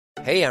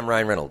Hey, I'm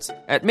Ryan Reynolds.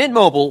 At Mint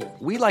Mobile,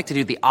 we like to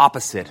do the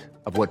opposite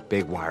of what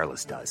Big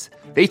Wireless does.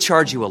 They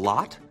charge you a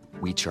lot,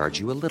 we charge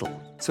you a little.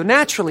 So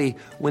naturally,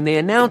 when they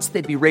announced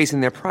they'd be raising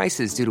their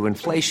prices due to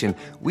inflation,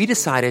 we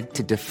decided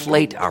to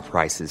deflate our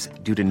prices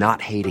due to not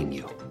hating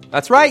you.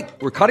 That's right.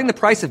 We're cutting the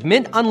price of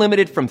Mint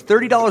Unlimited from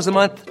 $30 a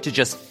month to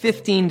just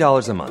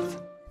 $15 a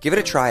month. Give it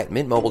a try at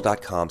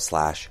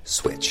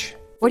mintmobile.com/switch.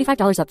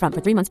 $45 up front for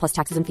 3 months plus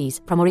taxes and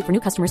fees. Promo rate for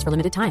new customers for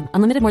limited time.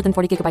 Unlimited more than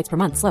 40 gigabytes per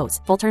month. Slows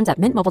full terms at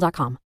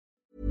mintmobile.com.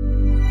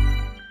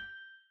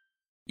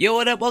 Yo,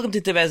 what up? Welcome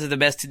to Tevez of the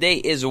Best. Today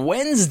is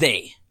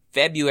Wednesday,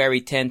 February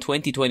 10,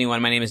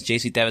 2021. My name is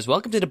JC Tevez.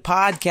 Welcome to the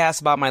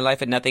podcast about my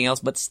life and nothing else,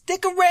 but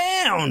stick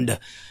around.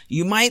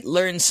 You might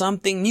learn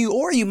something new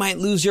or you might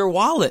lose your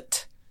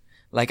wallet.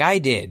 Like I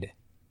did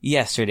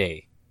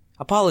yesterday.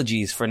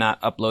 Apologies for not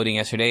uploading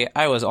yesterday.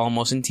 I was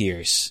almost in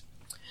tears.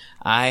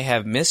 I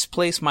have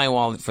misplaced my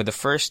wallet for the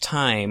first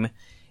time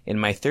in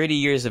my 30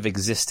 years of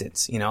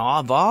existence. You know,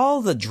 of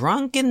all the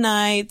drunken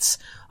nights,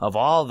 of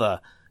all the,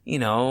 I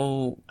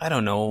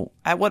don't know,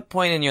 at what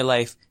point in your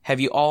life have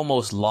you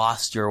almost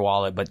lost your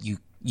wallet, but you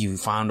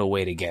found a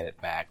way to get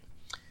it back?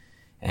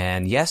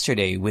 And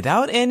yesterday,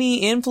 without any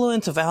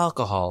influence of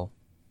alcohol,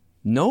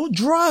 no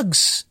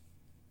drugs,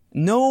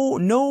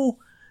 no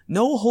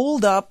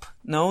hold up,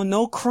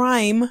 no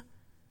crime,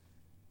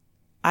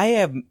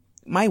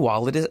 my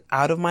wallet is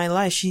out of my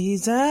life.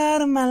 She's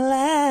out of my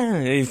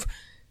life.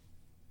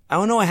 I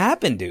don't know what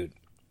happened, dude.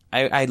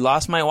 I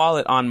lost my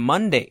wallet on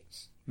Monday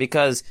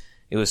because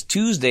it was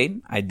Tuesday.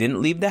 I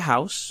didn't leave the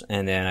house,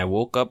 and then I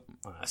woke up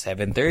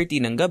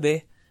 7:30 ng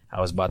gabi. I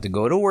was about to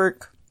go to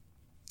work,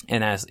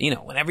 and as you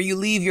know, whenever you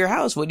leave your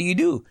house, what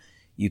do?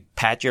 You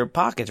pat your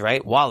pockets,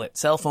 right? Wallet,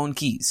 cell phone,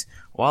 keys.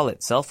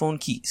 Wallet, cell phone,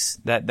 keys.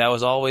 That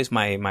was always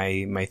my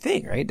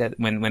thing, right? That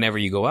whenever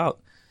you go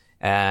out,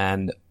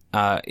 and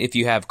if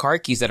you have car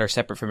keys that are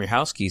separate from your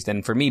house keys,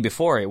 then for me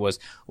before it was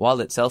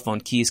wallet, cell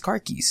phone, keys, car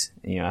keys.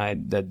 I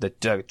had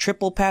the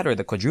triple pat or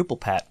the quadruple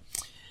pat,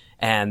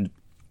 and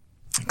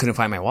I couldn't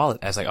find my wallet.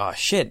 I was like, oh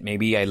shit,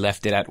 maybe I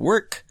left it at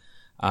work,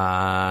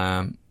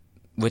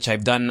 which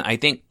I've done, I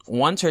think,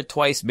 once or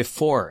twice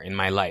before in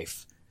my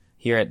life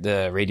here at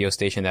the radio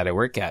station that I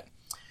work at.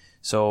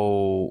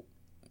 So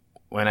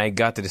when I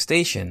got to the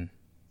station,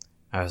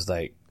 I was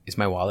like, is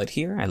my wallet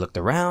here? I looked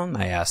around.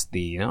 I asked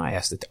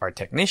our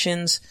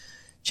technicians,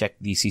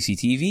 checked the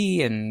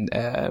CCTV, and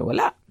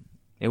voila,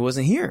 it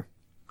wasn't here.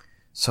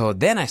 So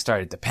then I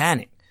started to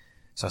panic.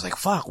 So I was like,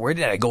 fuck, where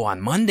did I go on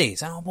Monday?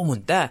 Saan ako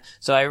pumunta?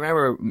 So I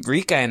remember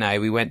Rika and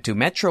we went to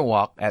Metro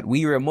Walk at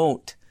We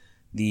Remote.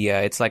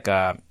 It's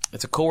a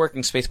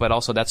co-working space, but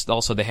also that's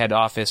also the head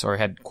office or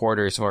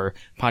headquarters or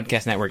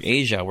Podcast Network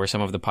Asia, where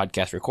some of the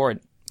podcasts record.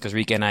 Because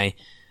Rika and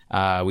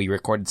we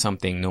recorded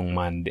something nung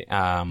Monday.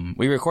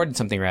 We recorded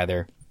something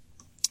rather,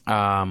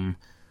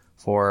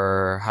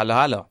 for Halo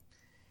Halo.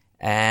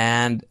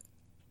 And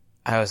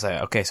I was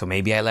like, okay, so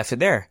maybe I left it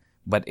there.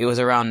 But it was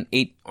around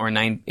 8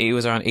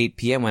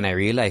 p.m. when I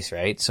realized,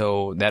 right?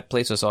 So that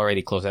place was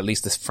already closed. At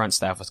least the front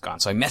staff was gone.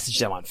 So I messaged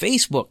them on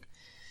Facebook.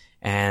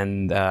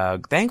 And,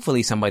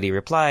 thankfully somebody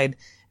replied.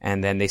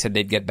 And then they said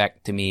they'd get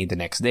back to me the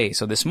next day.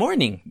 So this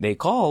morning they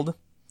called.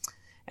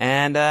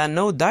 And,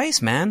 no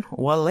dice, man.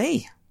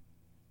 Wale.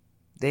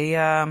 They,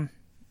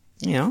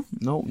 no,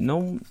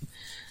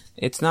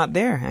 it's not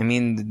there. I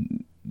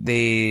mean,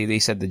 they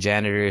said the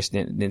janitors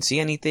didn't see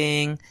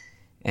anything.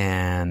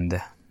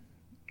 And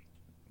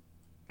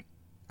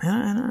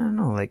I don't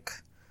know, like,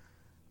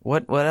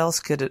 what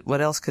else could it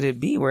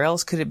be? Where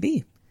else could it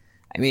be?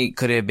 I mean,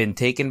 could it have been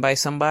taken by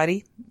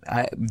somebody?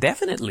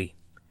 Definitely.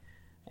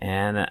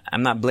 And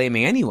I'm not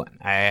blaming anyone.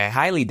 I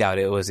highly doubt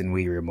it was in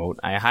We Remote.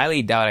 I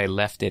highly doubt I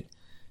left it,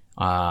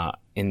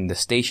 in the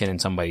station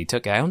and somebody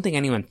took it. I don't think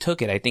anyone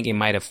took it. I think it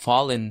might have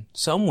fallen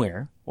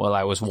somewhere while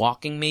I was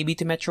walking maybe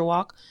to Metro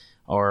Walk,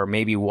 or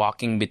maybe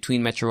walking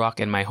between Metro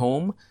Walk and my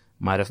home.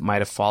 Might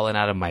have fallen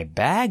out of my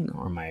bag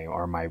or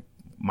my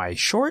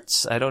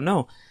shorts. I don't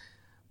know.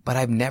 But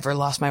I've never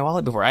lost my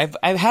wallet before. I've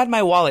had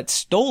my wallet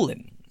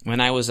stolen when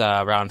I was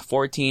around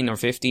 14 or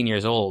 15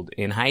 years old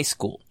in high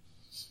school.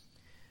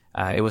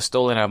 It was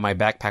stolen out of my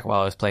backpack while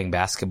I was playing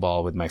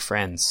basketball with my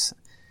friends.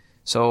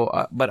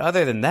 So, but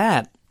other than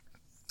that,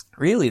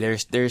 really,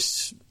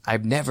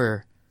 I've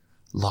never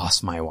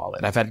lost my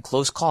wallet. I've had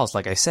close calls,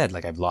 like I said,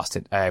 like I've left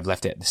it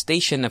at the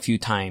station a few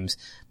times,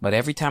 but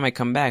every time I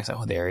come back, it's like,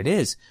 oh, there it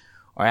is.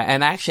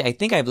 And actually, I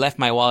think I've left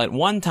my wallet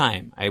one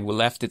time. I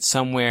left it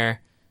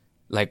somewhere,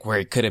 like where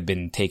it could have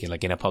been taken,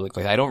 like in a public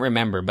place. I don't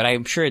remember, but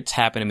I'm sure it's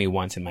happened to me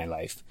once in my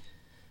life.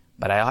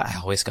 But I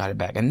always got it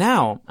back. And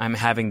now I'm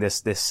having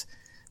this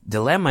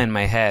dilemma in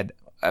my head.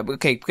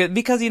 Okay,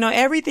 because,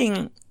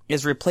 everything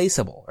is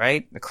replaceable,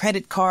 right? The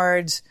credit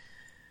cards.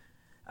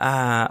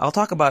 I'll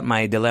talk about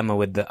my dilemma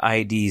with the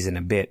IDs in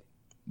a bit.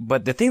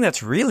 But the thing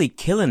that's really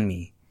killing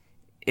me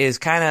is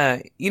kind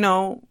of,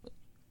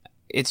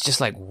 it's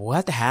just like,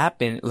 what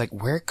happened? Like,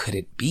 where could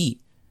it be?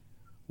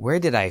 Where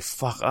did I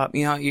fuck up?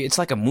 It's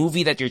like a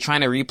movie that you're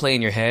trying to replay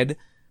in your head,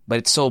 but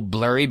it's so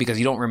blurry because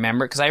you don't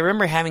remember. Because I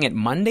remember having it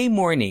Monday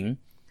morning,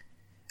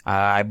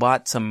 I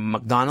bought some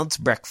McDonald's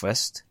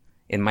breakfast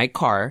in my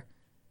car.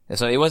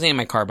 So it wasn't in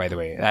my car, by the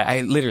way.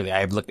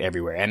 I've looked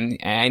everywhere, and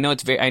I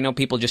know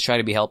people just try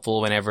to be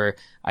helpful whenever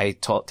I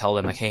tell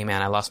them like, hey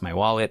man, I lost my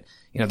wallet.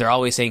 You know, they're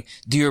always saying,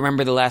 do you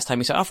remember the last time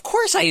you saw? Of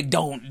course I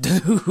don't,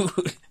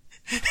 dude.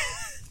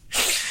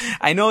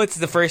 I know it's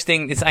the first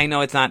thing. I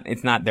know it's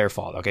not their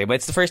fault, okay? But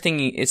it's the first thing.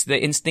 It's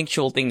the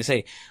instinctual thing to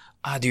say.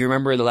 Do you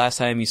remember the last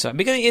time you saw?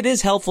 Because it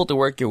is helpful to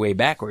work your way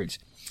backwards.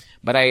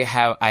 But I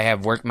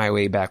have worked my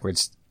way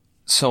backwards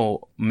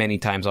so many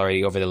times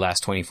already over the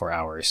last 24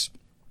 hours.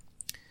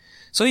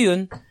 So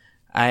yun,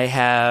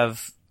 I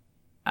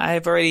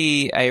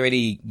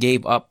already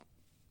gave up.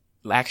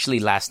 Actually,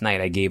 last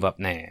night I gave up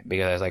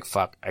because I was like,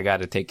 fuck, I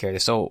gotta take care of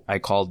this. So I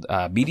called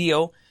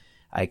BDO.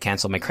 I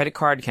canceled my credit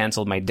card,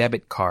 canceled my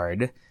debit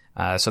card.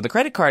 So the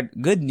credit card,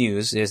 good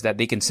news is that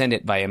they can send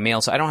it via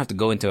mail, so I don't have to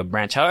go into a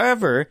branch.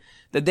 However,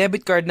 the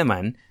debit card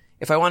naman,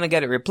 if I want to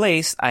get it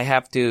replaced, I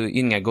have to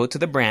go to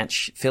the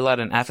branch, fill out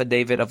an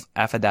affidavit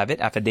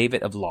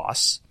of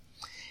loss,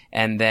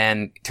 and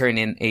then turn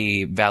in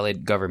a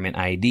valid government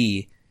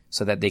ID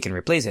so that they can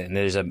replace it. And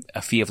there's a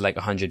fee of like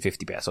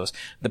 150 pesos.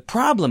 The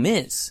problem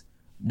is,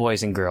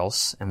 boys and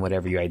girls, and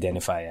whatever you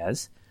identify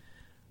as,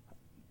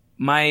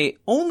 my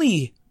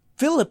only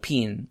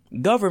Philippine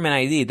government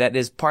ID that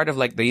is part of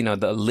like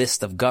the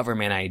list of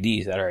government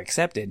IDs that are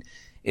accepted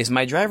is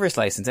my driver's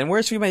license. And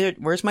where's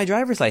my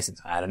driver's license?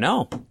 I don't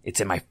know.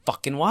 It's in my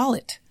fucking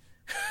wallet.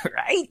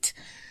 Right?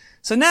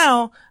 So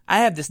now I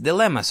have this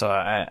dilemma. So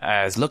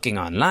I was looking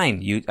online.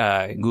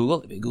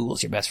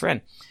 Google's your best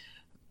friend.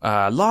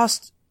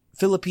 Lost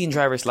Philippine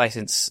driver's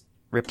license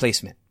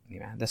replacement.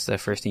 Yeah, that's the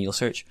first thing you'll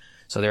search.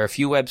 So there are a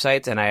few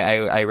websites, and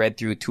I read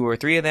through 2 or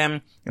 3 of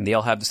them, and they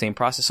all have the same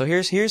process. So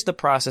here's the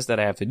process that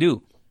I have to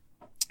do.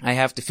 I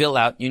have to fill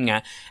out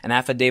an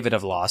affidavit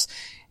of loss,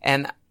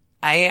 and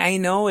I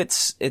know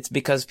it's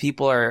because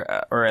people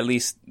are, or at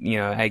least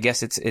I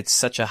guess it's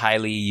such a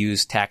highly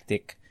used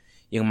tactic,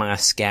 yung mga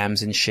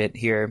scams and shit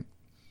here.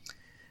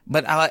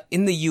 But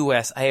in the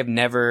U.S., I have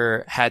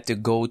never had to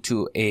go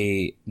to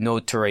a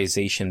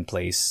notarization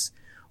place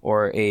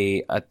or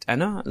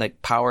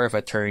like power of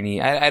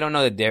attorney. I don't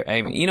know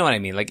you know what I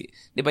mean? Like,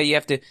 but you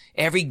have to,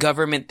 every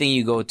government thing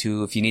you go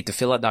to, if you need to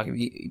fill out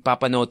document,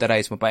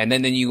 papanotarize mo pa. And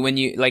then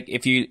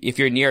if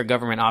you're near a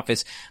government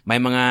office, may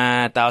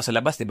mga tao sa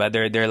labas, diba?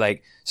 They're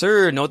like,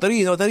 sir,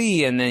 notary.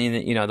 And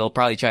then, they'll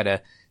probably try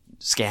to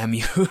scam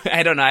you.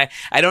 I don't know.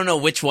 I don't know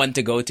which one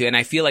to go to. And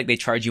I feel like they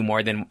charge you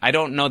more than, I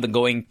don't know the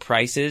going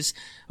prices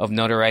of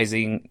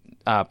notarizing,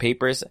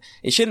 papers.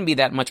 It shouldn't be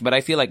that much, but I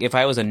feel like if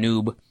I was a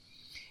noob,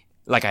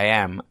 like I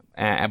am,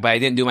 but I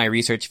didn't do my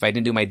research, if I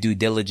didn't do my due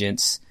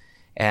diligence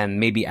and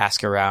maybe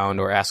ask around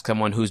or ask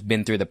someone who's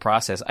been through the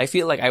process, I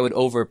feel like I would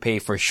overpay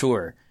for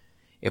sure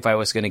if I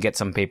was going to get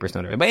some papers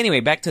notarized. But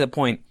anyway, back to the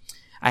point.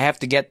 I have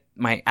to get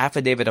my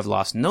affidavit of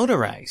loss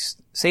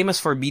notarized. Same as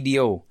for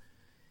BDO.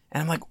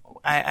 And I'm like,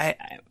 I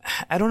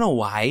don't know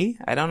why.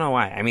 I don't know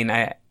why. I mean,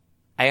 I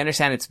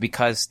understand it's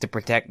because to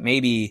protect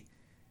maybe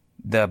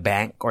the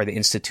bank or the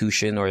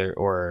institution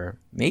or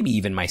maybe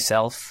even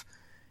myself.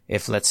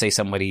 If, let's say,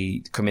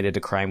 somebody committed a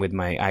crime with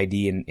my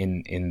ID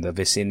in the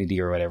vicinity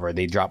or whatever,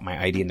 they drop my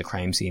ID in the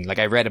crime scene. Like,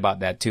 I read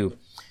about that too.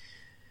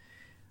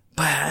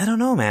 But I don't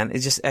know, man.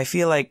 It's just, I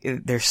feel like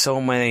there's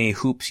so many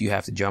hoops you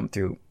have to jump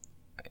through,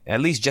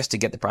 at least just to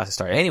get the process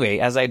started. Anyway,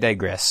 as I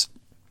digress,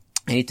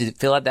 I need to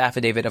fill out the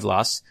affidavit of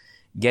loss,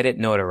 get it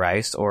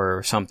notarized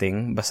or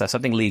something, basta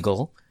something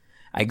legal.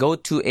 I go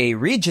to a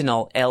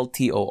regional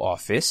LTO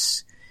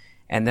office,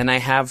 and then I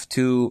have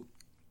to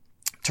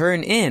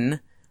turn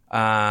in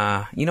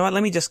you know what?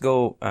 Let me just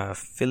go,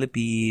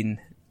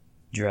 Philippine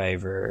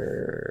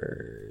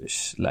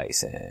driver's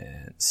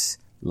license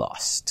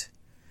lost.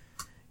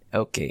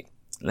 Okay.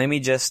 Let me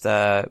just,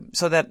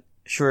 so that,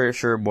 sure,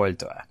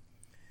 bolto.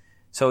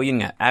 So, yun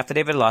nga,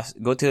 affidavit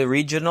lost, go to the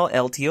regional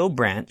LTO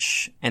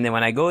branch, and then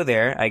when I go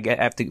there, I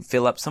have to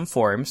fill up some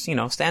forms,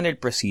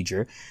 standard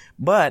procedure,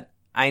 but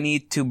I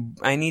need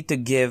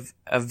to give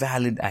a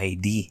valid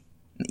ID.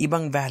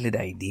 Ibang valid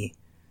ID.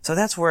 So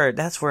that's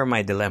where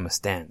my dilemma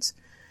stands.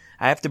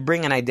 I have to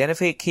bring an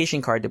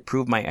identification card to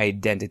prove my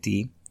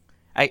identity.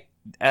 I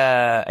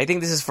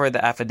think this is for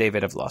the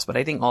affidavit of loss, but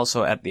I think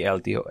also at the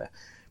LTO,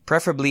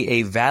 preferably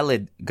a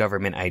valid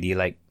government ID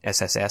like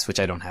SSS,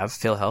 which I don't have,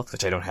 PhilHealth,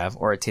 which I don't have,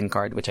 or a TIN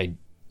card, which I'm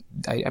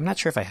not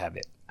sure if I have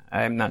it.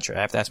 I'm not sure.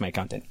 I have to ask my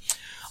accountant.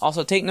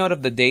 Also, take note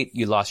of the date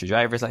you lost your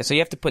driver's license. So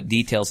you have to put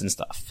details and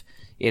stuff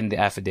in the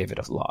affidavit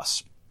of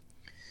loss.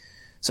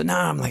 So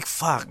now I'm like,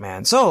 fuck,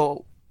 man.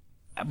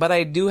 But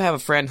I do have a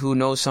friend who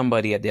knows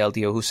somebody at the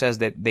LTO who says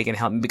that they can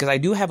help me because I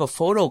do have a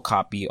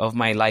photocopy of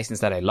my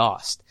license that I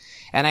lost.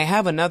 And I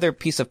have another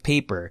piece of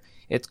paper.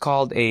 It's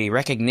called a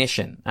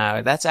recognition.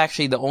 That's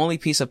actually the only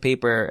piece of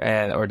paper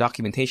or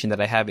documentation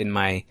that I have in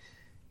my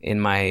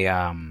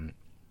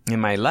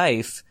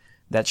life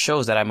that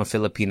shows that I'm a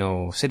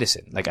Filipino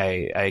citizen. Like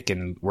I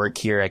can work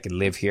here, I can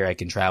live here, I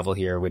can travel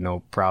here with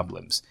no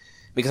problems.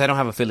 because I don't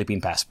have a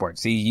Philippine passport.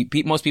 See,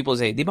 most people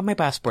say, "Di ba may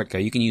passport ka?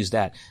 You can use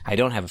that." I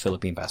don't have a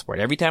Philippine passport.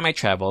 Every time I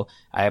travel,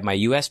 I have my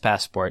U.S.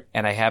 passport,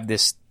 and I have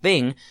this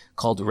thing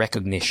called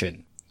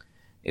recognition,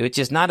 which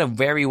is not a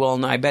very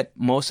well-known. I bet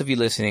most of you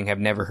listening have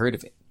never heard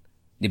of it.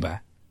 Di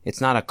ba?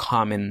 It's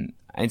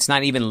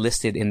not even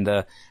listed in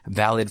the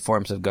valid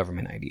forms of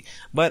government ID.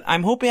 But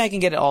I'm hoping I can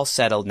get it all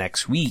settled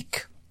next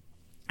week.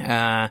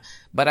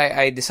 But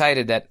I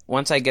decided that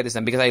once I get this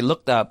done, because I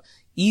looked up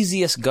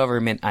easiest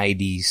government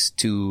IDs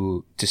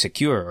to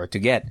secure or to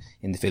get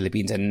in the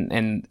Philippines,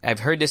 and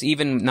I've heard this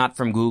even not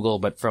from Google,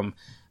 but from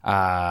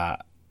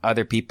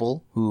other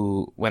people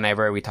who,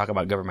 whenever we talk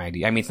about government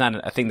ID, I mean, it's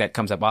not a thing that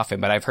comes up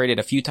often, but I've heard it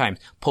a few times.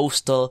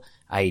 Postal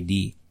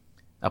ID.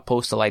 A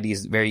postal ID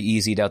is very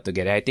easy to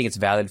get. I think it's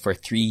valid for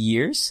 3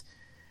 years.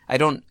 I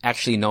don't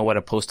actually know what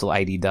a postal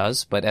ID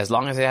does, but as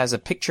long as it has a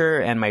picture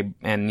and my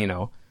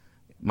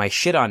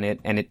shit on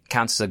it, and it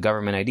counts as a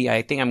government ID,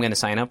 I think I'm going to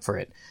sign up for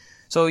it.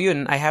 So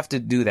I have to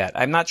do that.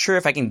 I'm not sure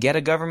if I can get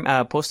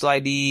a postal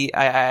ID.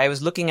 I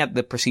was looking at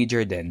the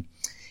procedure then,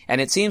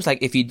 and it seems like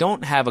if you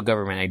don't have a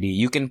government ID,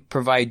 you can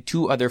provide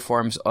 2 other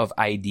forms of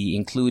ID,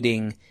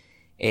 including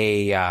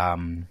a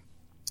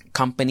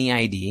company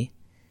ID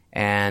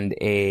and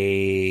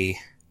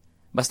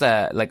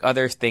like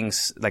other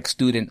things like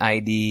student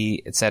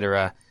ID,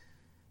 etc.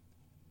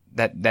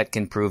 That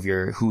can prove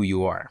who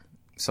you are.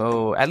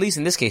 So, at least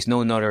in this case,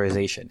 no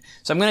notarization.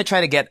 So I'm going to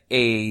try to get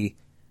a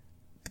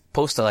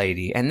postal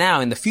ID. And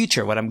now, in the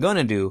future, what I'm going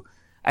to do,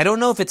 I don't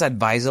know if it's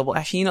advisable.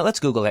 Actually, let's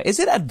Google that. Is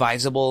it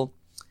advisable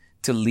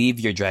to leave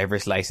your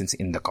driver's license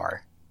in the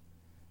car?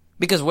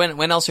 Because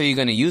when else are you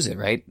going to use it,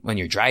 right? When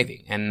you're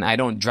driving. And I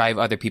don't drive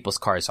other people's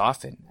cars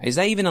often. Is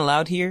that even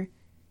allowed here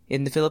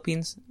in the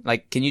Philippines?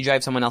 Like, can you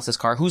drive someone else's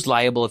car? Who's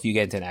liable if you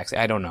get into an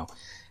accident? I don't know.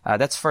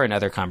 That's for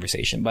another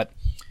conversation. But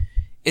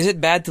is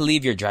it bad to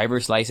leave your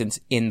driver's license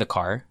in the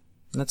car?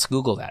 Let's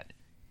Google that.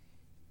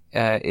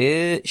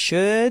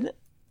 Should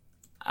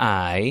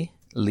I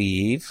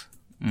leave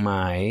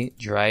my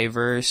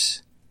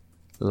driver's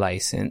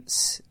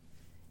license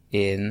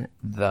in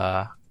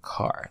the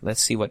car?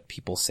 Let's see what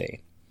people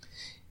say.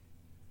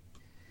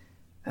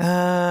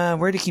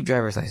 Where to keep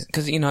driver's license?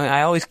 Because,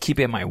 I always keep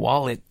it in my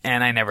wallet,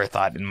 and I never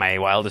thought in my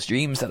wildest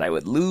dreams that I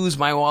would lose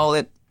my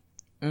wallet.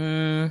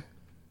 I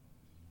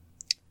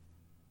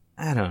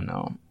don't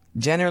know.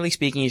 Generally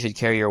speaking, you should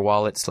carry your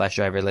wallet /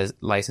 driver's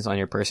license on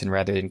your person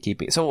rather than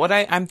keep it. So what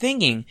I'm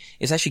thinking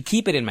is I should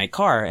keep it in my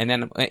car, and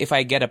then if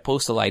I get a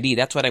postal ID,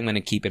 that's what I'm going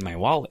to keep in my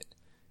wallet.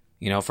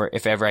 For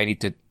if ever I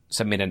need to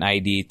submit an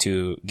ID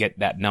to get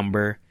that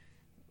number.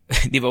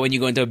 Diba, when you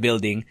go into a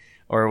building,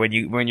 or when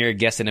you're a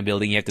guest in a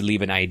building, you have to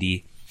leave an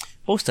ID.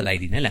 Postal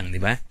ID na lang,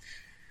 diba?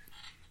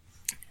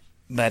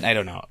 But I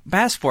don't know.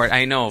 Passport,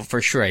 I know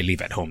for sure I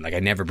leave at home. Like, I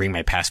never bring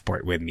my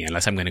passport with me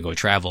unless I'm going to go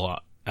travel.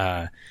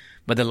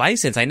 But the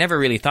license, I never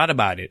really thought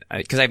about it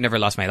because I've never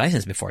lost my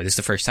license before. This is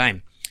the first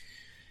time.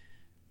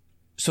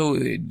 So,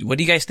 what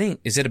do you guys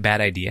think? Is it a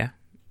bad idea?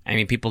 I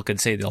mean, people could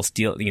say they'll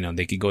steal,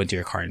 they could go into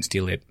your car and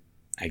steal it,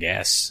 I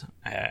guess.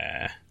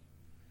 I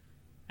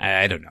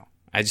don't know.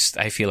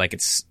 I feel like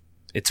it's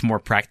more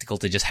practical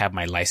to just have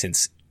my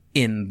license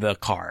in the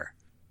car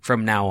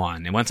from now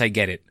on. And once I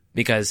get it,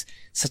 because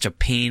it's such a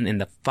pain in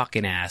the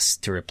fucking ass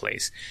to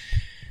replace.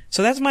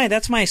 So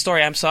that's my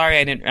story. I'm sorry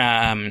I didn't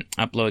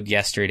upload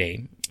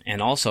yesterday. And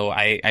also,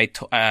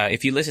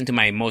 if you listen to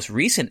my most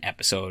recent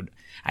episode,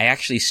 I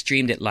actually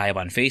streamed it live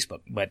on Facebook.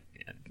 But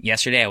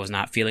yesterday I was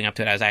not feeling up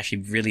to it. I was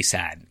actually really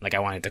sad. Like, I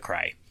wanted to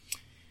cry.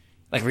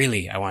 Like,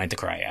 really, I wanted to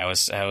cry.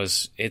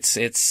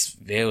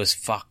 It was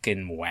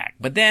fucking whack.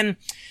 But then,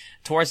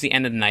 towards the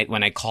end of the night,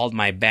 when I called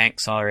my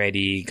banks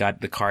already,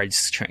 got the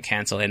cards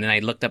canceled, and then I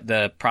looked up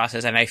the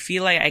process, and I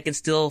feel like I can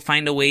still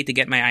find a way to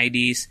get my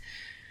IDs.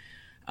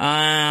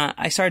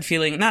 I started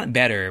feeling not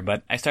better,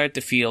 but I started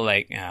to feel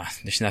like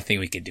there's nothing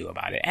we could do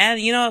about it.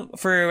 And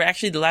for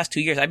actually the last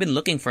 2 years, I've been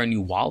looking for a new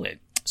wallet.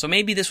 So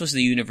maybe this was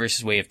the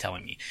universe's way of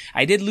telling me.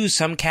 I did lose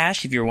some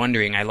cash. If you're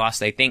wondering, I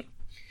lost.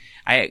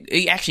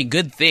 Actually,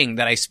 good thing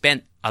that I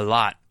spent a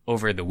lot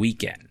over the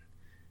weekend,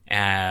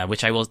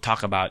 which I will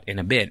talk about in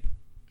a bit.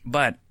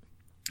 But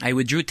I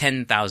withdrew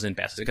 10,000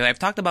 pesos because I've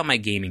talked about my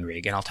gaming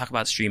rig, and I'll talk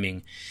about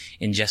streaming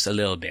in just a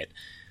little bit.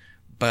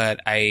 But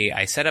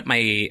I set up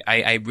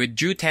I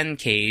withdrew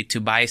 10K to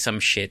buy some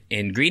shit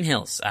in Green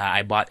Hills.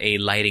 I bought a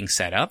lighting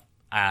setup,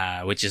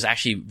 which is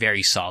actually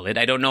very solid.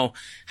 I don't know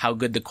how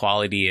good the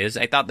quality is.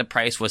 I thought the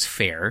price was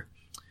fair.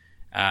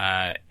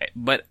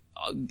 But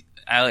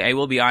I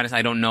will be honest,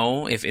 I don't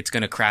know if it's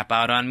going to crap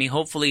out on me.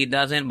 Hopefully it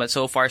doesn't, but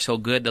so far so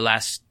good. The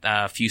last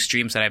few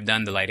streams that I've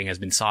done, the lighting has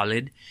been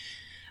solid.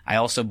 I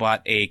also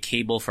bought a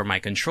cable for my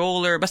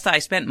controller. Basta, I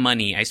spent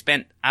money.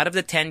 Out of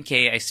the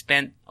 10K, I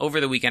spent over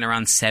the weekend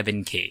around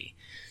 7K.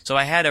 So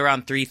I had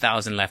around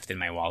 3,000 left in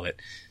my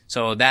wallet.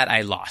 So that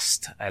I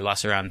lost. I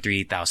lost around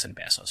 3,000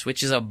 pesos,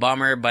 which is a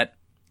bummer, but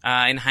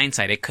in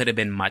hindsight, it could have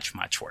been much,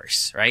 much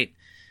worse, right?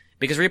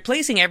 Because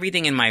replacing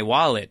everything in my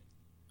wallet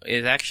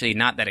is actually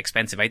not that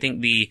expensive. I think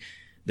the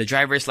the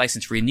driver's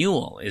license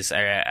renewal is,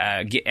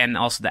 and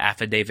also the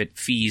affidavit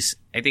fees.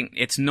 I think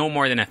it's no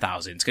more than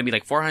 1,000. It's gonna be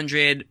like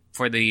 400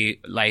 for the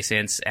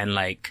license and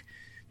like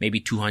maybe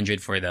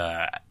 200 for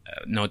the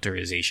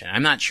notarization.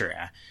 I'm not sure,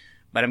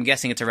 but I'm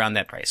guessing it's around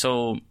that price.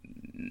 So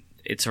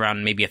it's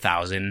around maybe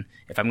 1,000.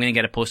 If I'm gonna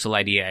get a postal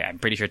ID, I'm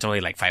pretty sure it's only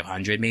like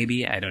 500,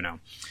 maybe. I don't know.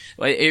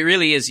 It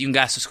really is. Yung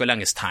gastos ko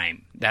lang is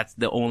time. That's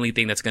the only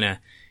thing it's gonna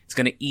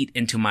eat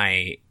into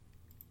my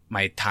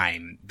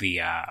time.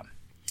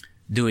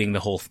 Doing the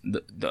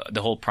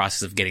whole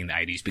process of getting the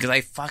IDs, because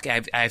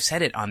I've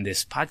said it on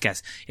this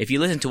podcast. If you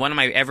listen to one of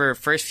my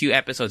first few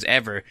episodes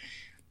ever,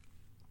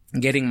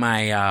 getting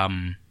my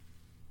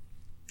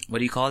what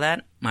do you call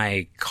that?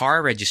 My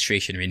car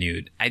registration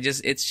renewed. I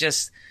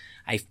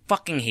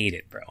fucking hate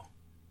it, bro.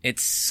 It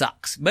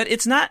sucks. But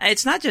it's not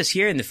just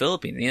here in the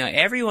Philippines. You know,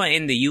 everyone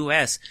in the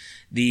US,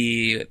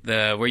 the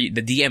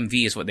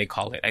DMV is what they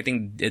call it. I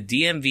think the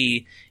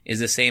DMV is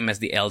the same as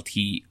the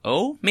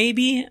LTO,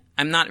 maybe?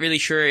 I'm not really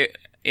sure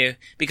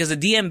because the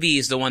DMV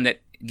is the one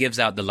that gives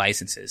out the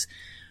licenses.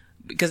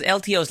 Because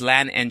LTO is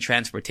Land and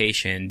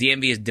Transportation,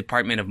 DMV is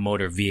Department of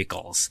Motor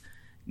Vehicles.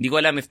 Hindi ko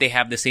alam if they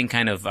have the same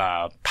kind of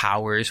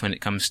powers when it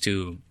comes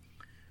to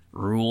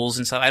rules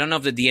and stuff. I don't know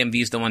if the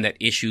DMV is the one that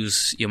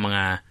issues yung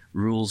mga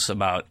rules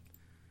about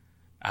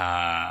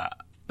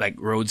like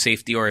road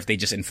safety, or if they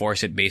just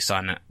enforce it based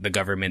on the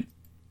government,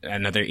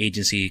 another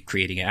agency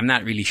creating it. I'm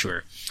not really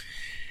sure.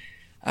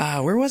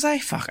 Where was I?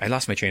 Fuck, I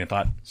lost my train of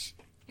thought.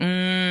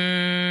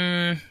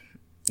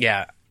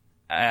 Yeah,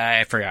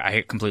 I forgot.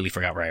 I completely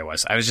forgot where I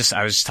was. I was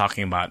just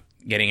talking about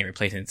getting it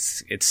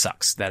replaced. It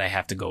sucks that I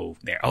have to go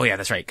there. Oh yeah,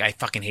 that's right. I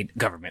fucking hate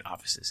government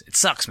offices. It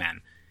sucks,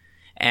 man.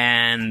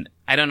 And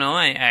I don't know.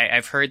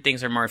 I've heard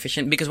things are more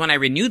efficient, because when I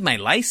renewed my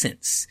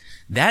license,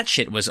 that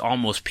shit was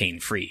almost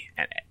pain-free.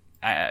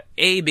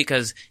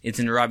 Because it's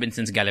in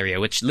Robinson's Galleria,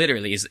 which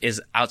literally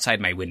is outside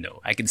my window.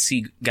 I can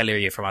see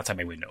Galleria from outside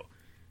my window.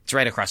 It's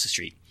right across the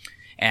street.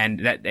 And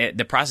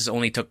the process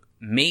only took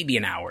maybe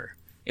an hour.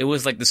 It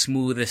was like the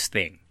smoothest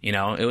thing, you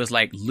know? It was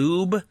like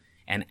lube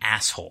and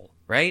asshole,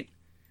 right?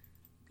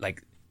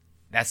 Like,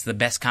 that's the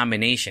best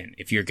combination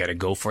if you're gonna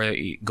go for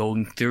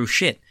going through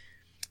shit.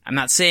 I'm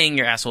not saying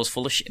your asshole's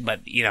full of shit,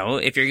 but, you know,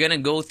 if you're gonna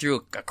go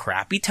through a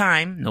crappy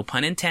time, no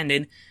pun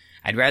intended,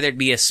 I'd rather it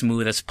be as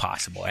smooth as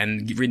possible.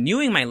 And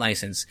renewing my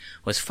license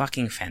was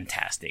fucking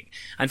fantastic.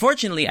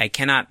 Unfortunately, I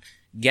cannot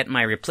get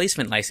my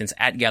replacement license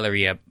at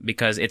Galleria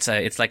because it's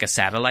like a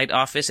satellite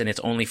office, and it's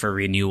only for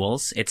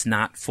renewals. It's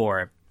not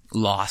for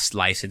lost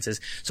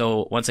licenses.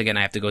 So once again,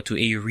 I have to go to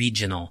a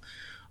regional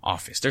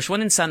office. There's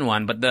one in San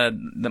Juan, but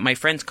my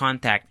friend's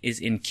contact is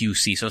in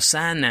QC. So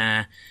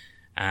sana,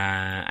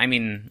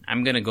 I'm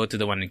gonna go to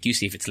the one in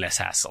QC if it's less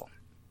hassle.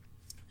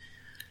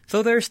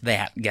 So there's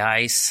that,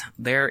 guys.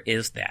 There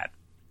is that.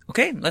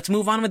 Okay, let's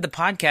move on with the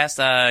podcast.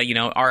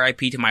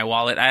 RIP to my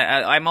wallet.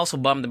 I'm also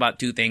bummed about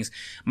two things.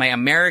 My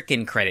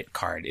American credit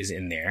card is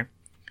in there,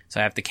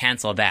 so I have to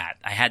cancel that.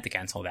 I had to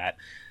cancel that.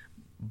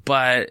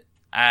 But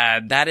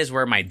that is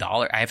where my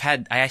dollar.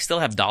 I still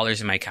have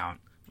dollars in my account,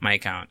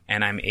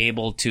 and I'm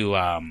able to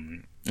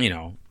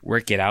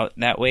work it out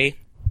that way.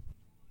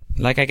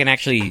 Like, I can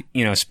actually,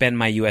 spend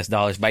my US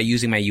dollars by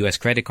using my US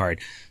credit card.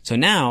 So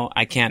now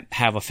I can't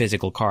have a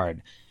physical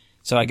card.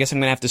 So I guess I'm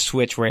going to have to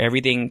switch where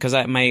everything, cause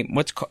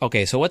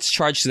so what's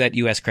charged to that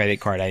US credit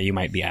card? You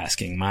might be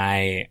asking.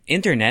 My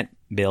internet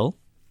bill,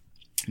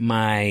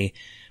 my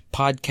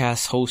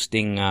podcast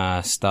hosting,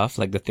 stuff,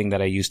 like the thing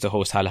that I used to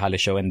host Hala Hala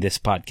Show and this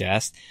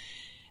podcast.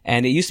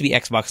 And it used to be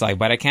Xbox Live,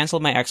 but I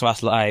canceled my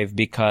Xbox Live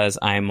because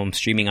I'm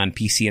streaming on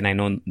PC and I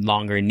no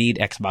longer need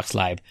Xbox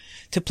Live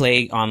to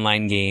play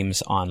online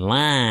games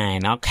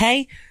online.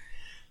 Okay?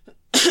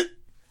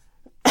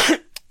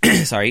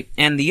 Sorry.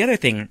 And the other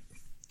thing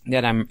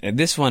that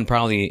this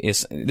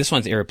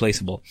one's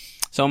irreplaceable.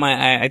 So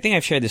I think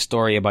I've shared this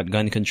story about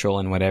gun control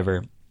and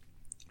whatever.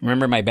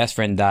 Remember, my best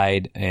friend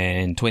died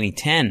in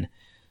 2010,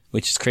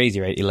 which is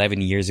crazy, right?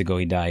 11 years ago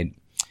he died.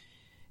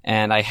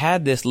 And I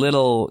had this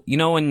little,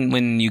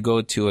 when you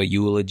go to a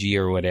eulogy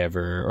or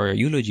whatever, or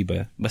eulogy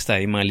ba?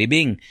 Basta, yung mga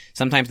libing,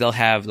 sometimes they'll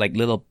have like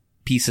little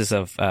pieces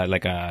of,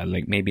 like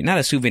maybe not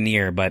a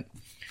souvenir, but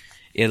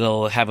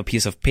it'll have a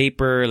piece of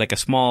paper, like a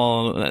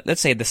small,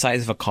 let's say the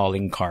size of a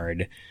calling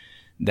card,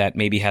 that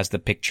maybe has the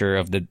picture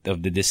of the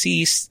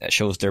deceased, that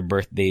shows their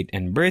birth date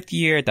and birth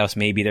year. That was,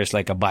 maybe there's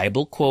like a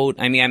Bible quote.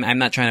 I mean, I'm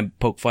not trying to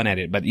poke fun at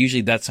it, but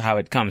usually that's how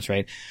it comes,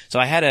 right? So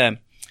I had a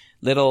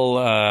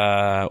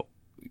little,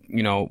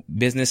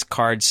 business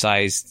card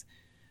sized,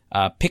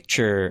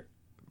 picture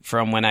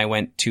from when I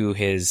went to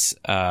his,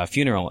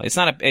 funeral. It's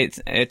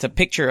a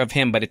picture of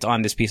him, but it's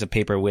on this piece of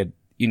paper with,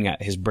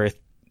 his birth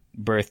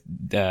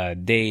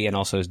day and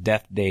also his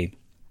death day.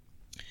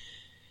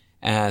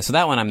 So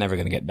that one I'm never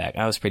going to get back.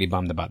 I was pretty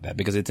bummed about that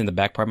because it's in the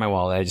back part of my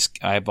wallet.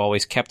 I've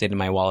always kept it in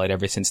my wallet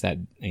ever since that,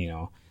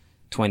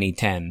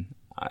 2010.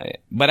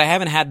 But I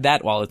haven't had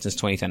that wallet since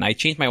 2010. I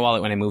changed my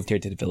wallet when I moved here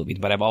to the Philippines,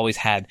 but I've always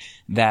had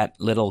that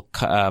little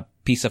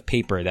piece of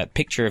paper, that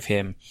picture of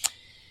him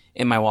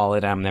in my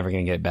wallet. I'm never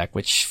going to get it back,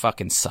 which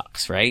fucking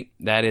sucks, right?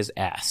 That is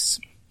ass.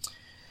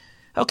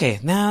 Okay,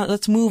 now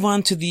let's move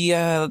on to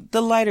the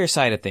lighter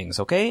side of things,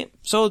 okay?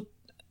 So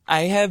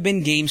I have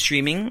been game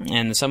streaming,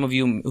 and some of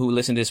you who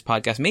listen to this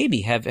podcast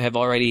maybe have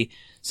already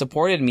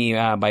supported me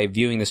by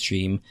viewing the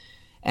stream.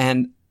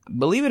 And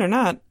believe it or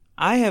not,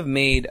 I have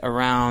made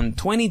around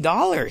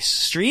 $20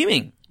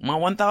 streaming, mga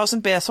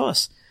 1,000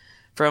 pesos,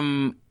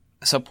 from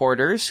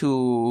supporters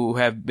who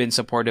have been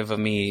supportive of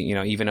me, you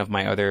know, even of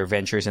my other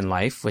ventures in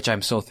life, which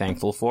I'm so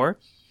thankful for.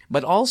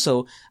 But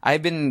also,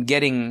 I've been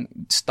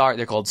getting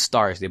they're called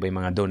stars, diba, yung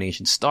mga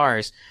donation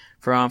stars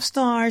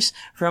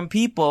from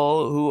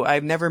people who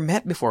I've never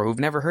met before, who've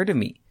never heard of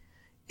me.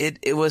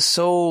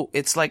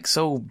 It's like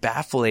so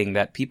baffling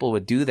that people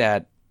would do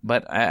that.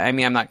 But I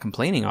mean, I'm not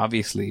complaining,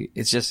 obviously.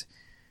 It's just,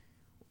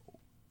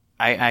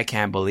 I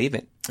can't believe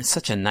it. It's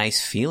such a nice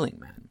feeling,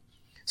 man.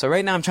 So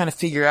right now I'm trying to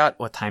figure out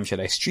what time should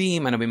I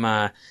stream,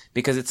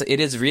 because it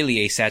is really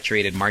a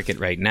saturated market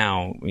right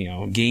now, you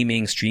know,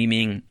 gaming,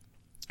 streaming.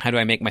 How do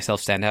I make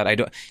myself stand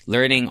out?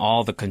 Learning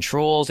all the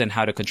controls and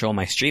how to control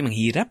my streaming.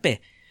 Hirap eh.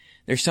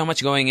 There's so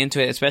much going into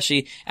it,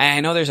 especially,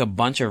 I know there's a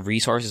bunch of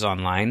resources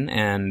online,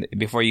 and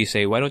before you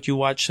say, why don't you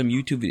watch some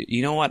YouTube?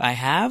 You know what? I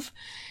have,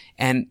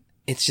 and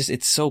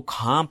it's so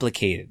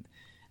complicated.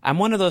 I'm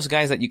one of those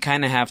guys that you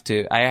kind of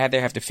I either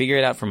have to figure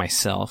it out for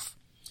myself,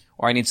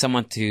 or I need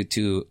someone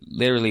to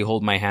literally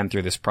hold my hand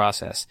through this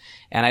process.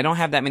 And I don't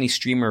have that many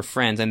streamer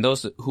friends, and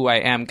those who I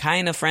am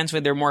kind of friends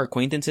with, they're more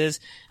acquaintances.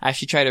 I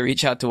actually try to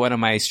reach out to one of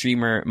my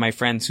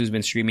friends who's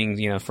been streaming,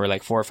 you know, for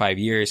like 4 or 5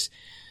 years.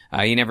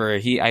 I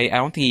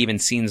don't think he even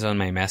sees on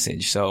my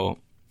message. So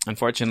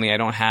unfortunately, I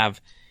don't have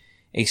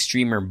a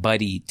streamer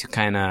buddy to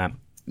kind of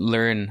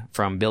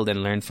build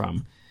and learn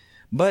from.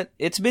 But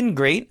it's been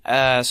great.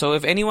 So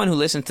if anyone who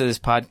listens to this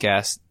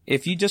podcast,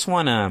 if you just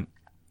want to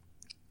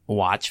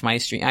watch my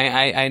stream,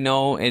 I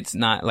know it's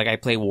not like I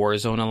play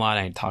Warzone a lot.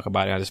 I talk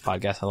about it on this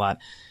podcast a lot.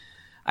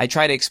 I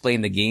try to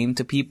explain the game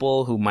to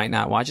people who might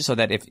not watch it, so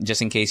that if,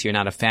 just in case you're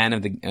not a fan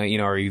of the,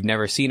 or you've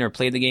never seen or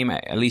played the game,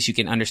 at least you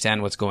can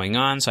understand what's going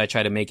on. So I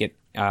try to make it,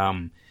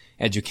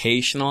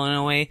 educational in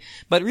a way.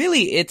 But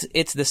really,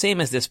 it's the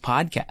same as this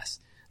podcast.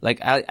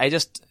 Like,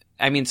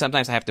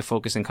 sometimes I have to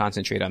focus and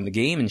concentrate on the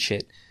game and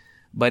shit.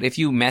 But if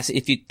you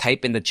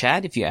type in the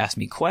chat, if you ask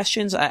me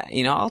questions,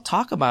 I'll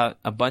talk about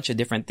a bunch of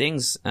different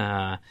things,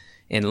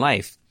 in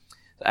life.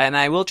 And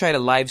I will try to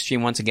live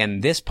stream once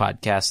again this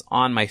podcast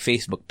on my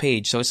Facebook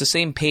page. So it's the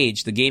same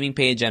page, the gaming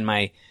page and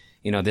my,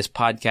 this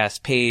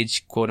podcast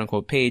page, quote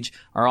unquote page,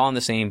 are all on the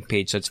same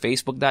page. So it's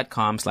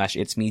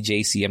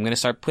facebook.com/itsmejc. I'm going to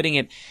start putting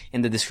it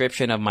in the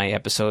description of my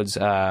episodes,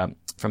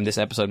 from this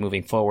episode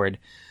moving forward.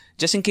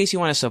 Just in case you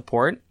want to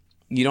support,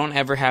 you don't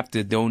ever have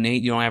to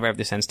donate. You don't ever have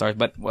to send stars.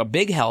 But a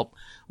big help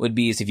would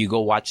be is if you go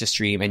watch the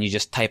stream and you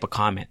just type a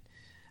comment.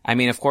 I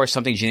mean, of course,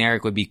 something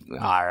generic would be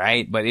all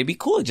right, but it'd be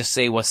cool to just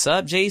say, "What's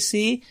up,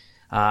 JC?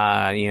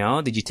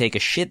 Did you take a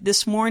shit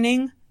this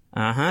morning?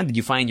 Did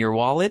you find your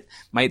wallet?"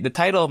 The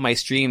title of my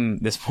stream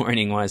this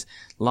morning was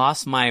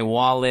 "Lost My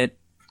Wallet.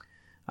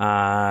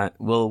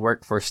 Will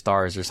work for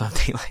stars" or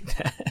something like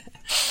that.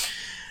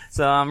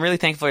 So I'm really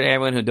thankful to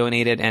everyone who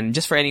donated, and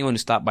just for anyone who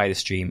stopped by the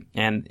stream.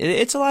 And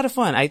it's a lot of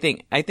fun. I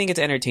think it's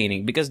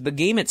entertaining because the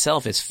game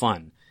itself is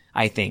fun.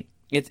 I think.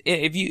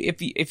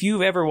 If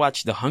you've ever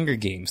watched the Hunger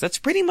Games, that's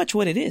pretty much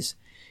what it is.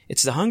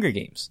 It's the Hunger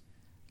Games.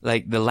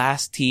 Like, the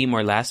last team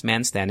or last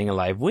man standing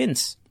alive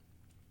wins.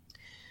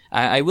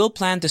 I will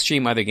plan to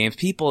stream other games.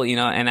 People,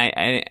 and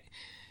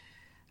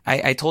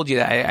I told you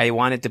that I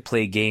wanted to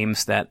play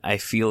games that I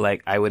feel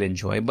like I would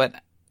enjoy. But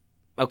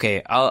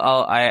okay,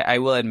 I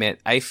will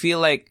admit, I feel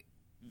like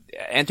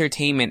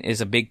entertainment is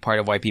a big part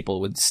of why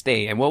people would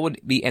stay. And what would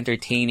be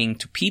entertaining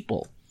to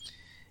people?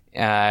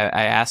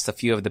 I asked a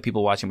few of the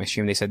people watching my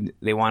stream. They said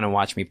they want to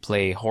watch me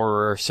play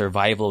horror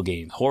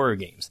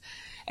games.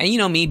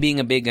 And me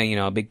being a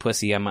big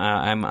pussy,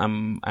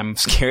 I'm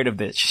scared of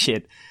this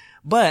shit.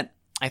 But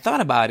I thought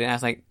about it and I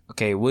was like,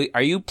 okay,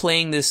 are you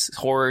playing this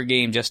horror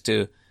game just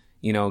to,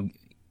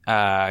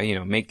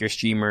 make your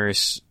stream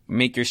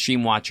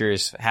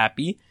watchers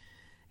happy?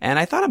 And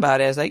I thought about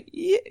it. I was like,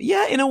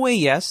 yeah, in a way,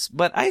 yes.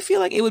 But I feel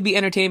like it would be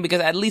entertaining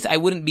because at least I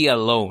wouldn't be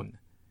alone.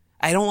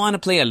 I don't want to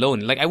play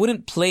alone. Like, I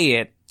wouldn't play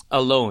it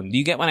alone. Do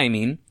you get what I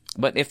mean?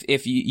 But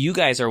if you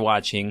guys are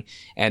watching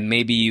and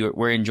maybe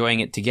we're enjoying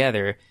it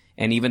together,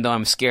 and even though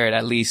I'm scared,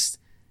 at least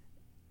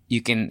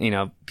you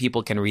can,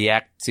 people can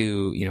react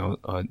to,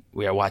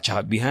 watch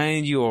out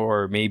behind you,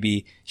 or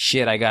maybe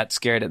shit, I got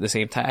scared at the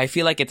same time. I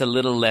feel like it's a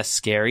little less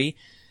scary.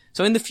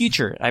 So in the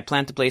future, I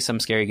plan to play some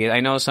scary games. I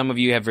know some of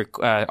you have,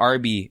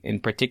 RB in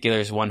particular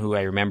is one who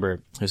I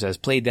remember who says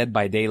play Dead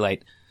by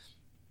Daylight.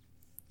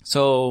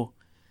 So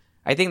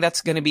I think that's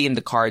going to be in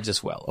the cards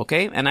as well,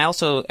 okay? And I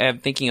also am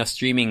thinking of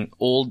streaming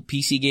old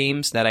PC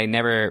games that I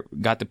never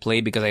got to play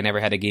because I never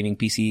had a gaming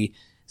PC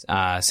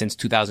since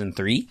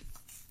 2003.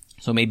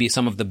 So maybe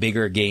some of the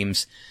bigger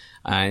games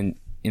in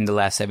the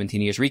last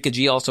 17 years. Rika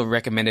G also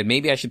recommended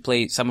maybe I should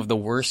play some of the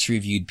worst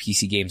reviewed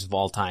PC games of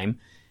all time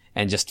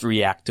and just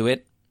react to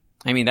it.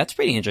 I mean, that's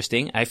pretty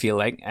interesting. I feel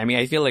like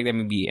that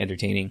would be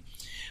entertaining.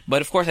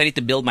 But of course, I need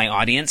to build my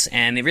audience,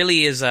 and it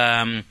really is.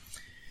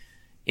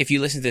 If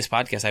you listen to this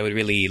podcast, I would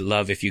really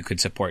love if you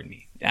could support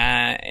me.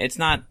 It's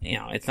not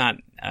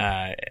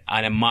on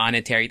a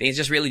monetary thing. It's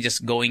just really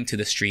just going to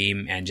the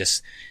stream and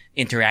just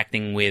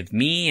interacting with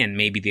me and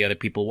maybe the other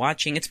people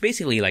watching. It's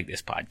basically like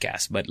this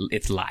podcast, but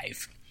it's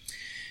live.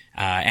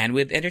 And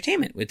with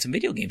entertainment, with some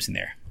video games in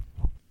there.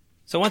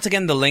 So once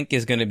again, the link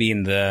is going to be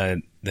in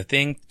the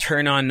thing.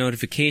 Turn on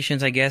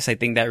notifications, I guess. I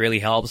think that really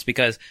helps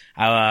because,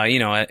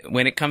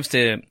 when it comes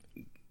to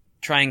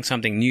trying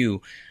something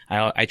new,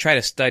 I try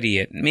to study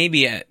it.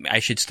 Maybe I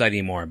should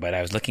study more, but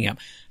I was looking up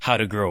how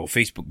to grow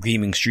Facebook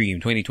gaming stream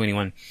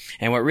 2021.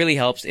 And what really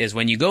helps is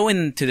when you go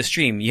into the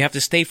stream, you have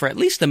to stay for at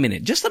least a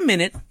minute, just a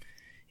minute,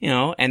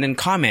 and then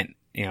comment,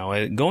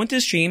 go into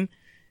the stream,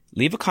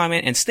 leave a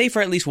comment and stay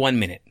for at least 1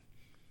 minute.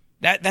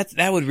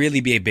 That would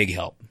really be a big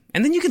help.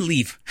 And then you can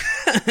leave.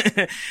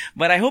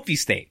 But I hope you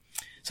stay.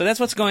 So that's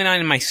what's going on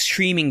in my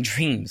streaming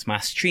dreams. Do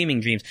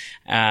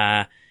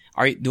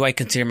I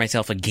consider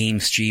myself a game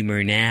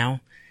streamer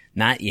now?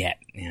 Not yet.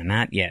 Yeah,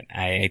 not yet.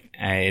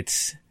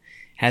 It's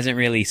hasn't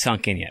really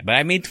sunk in yet. But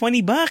I made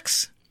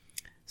 $20.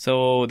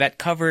 So that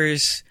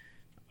covers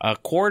a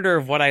quarter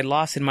of what I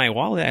lost in my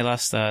wallet. I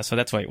lost, so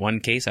that's why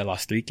 1K, so I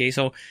lost 3K.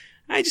 So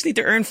I just need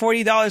to earn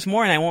 $40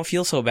 more and I won't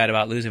feel so bad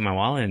about losing my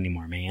wallet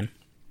anymore, man.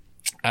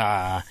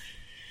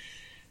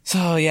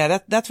 So yeah,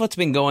 that's what's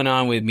been going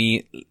on with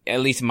me, at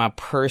least in my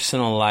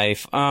personal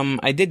life.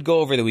 I did go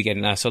over the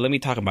weekend, so let me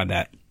talk about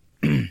that.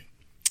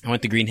 I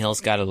went to Green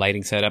Hills, got a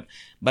lighting setup,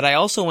 but I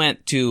also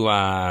went to,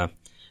 I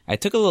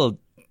took a little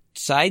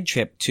side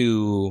trip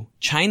to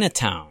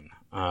Chinatown,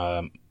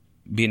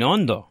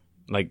 Binondo,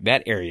 like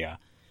that area.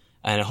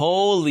 And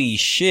holy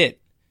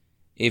shit,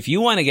 if you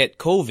want to get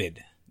COVID,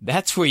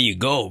 that's where you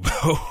go,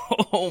 bro.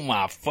 Oh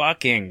my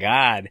fucking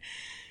God.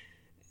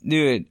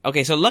 Dude,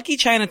 okay, so Lucky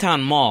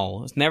Chinatown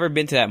Mall, I've never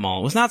been to that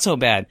mall. It was not so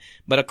bad,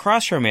 but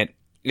across from it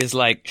is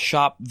like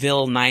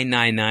Shopville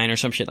 999 or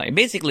some shit like.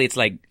 Basically, it's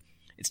like,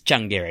 it's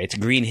Changgera, it's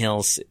Green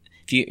Hills.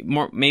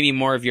 Maybe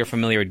more if you're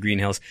familiar with Green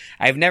Hills.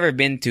 I've never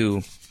been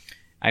to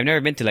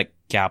like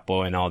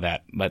Quiapo and all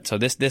that. But so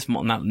this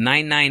mall, not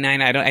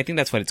 999, I think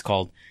that's what it's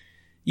called.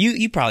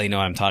 You probably know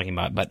what I'm talking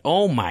about, but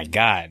oh my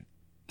God.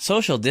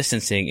 Social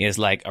distancing is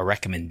like a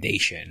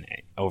recommendation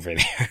over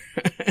there.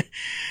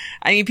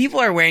 I mean, people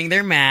are wearing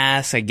their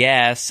masks, I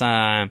guess.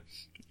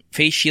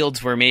 Face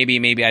shields were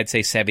maybe I'd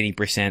say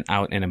 70%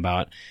 out and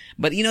about.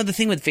 But the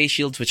thing with face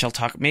shields, which I'm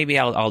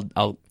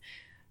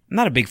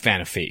not a big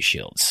fan of face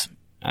shields.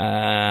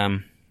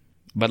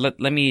 But let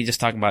me just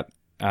talk about,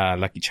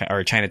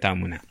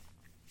 Chinatown Muna.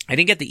 I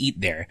didn't get to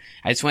eat there.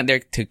 I just went there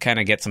to kind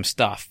of get some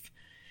stuff.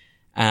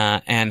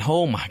 And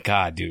oh my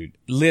God, dude,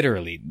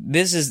 literally,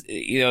 this is,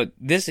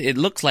 it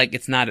looks like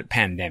it's not a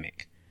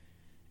pandemic.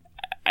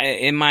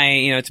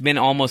 It's been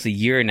almost a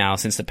year now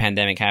since the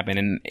pandemic happened,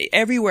 and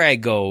everywhere I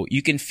go,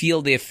 you can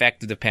feel the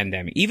effect of the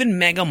pandemic. Even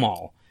Mega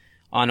Mall,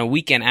 on a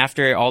weekend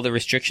after all the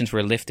restrictions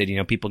were lifted,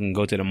 people can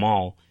go to the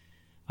mall,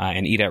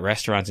 and eat at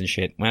restaurants and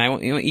shit.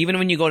 Even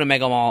when you go to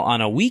Mega Mall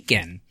on a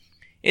weekend,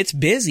 it's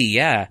busy,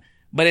 yeah,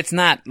 but it's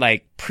not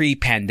like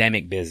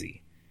pre-pandemic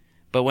busy.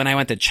 But when I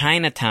went to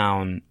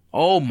Chinatown,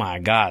 oh my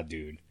God,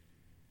 dude.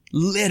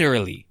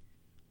 Literally.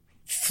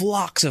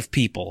 Flocks of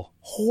people.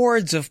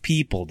 Hordes of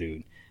people,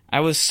 dude. I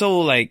was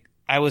so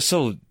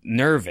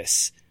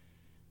nervous.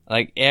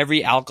 Like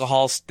every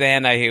alcohol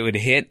stand I would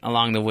hit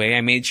along the way,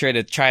 I made sure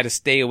to try to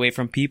stay away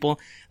from people.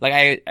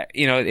 Like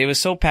it was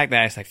so packed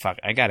that I was like, fuck,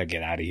 I gotta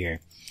get out of here.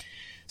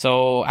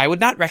 So I would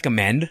not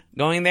recommend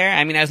going there.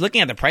 I mean, I was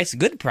looking at the price.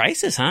 Good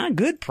prices, huh?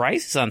 Good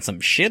prices on some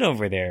shit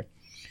over there.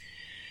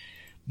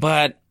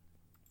 But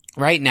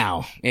right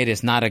now, it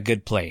is not a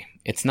good play.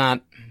 It's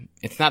not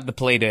the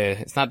play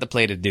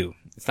to do.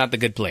 It's not the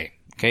good play.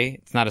 Okay?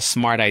 It's not a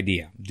smart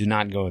idea. Do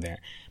not go there.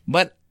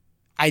 But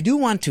I do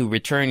want to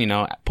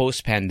return,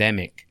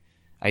 post-pandemic.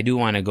 I do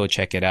want to go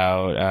check it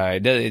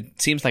out.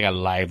 It seems like a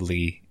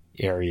lively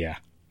area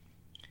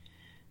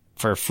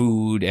for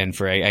food and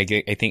for, I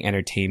think,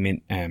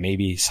 entertainment,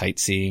 maybe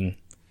sightseeing.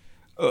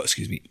 Oh,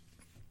 excuse me.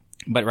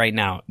 But right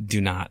now, do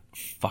not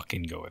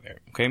fucking go there.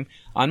 Okay?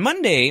 On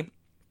Monday,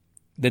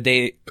 the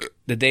day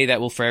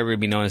that will forever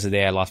be known as the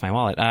day I lost my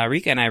wallet,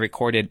 Rika and I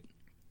recorded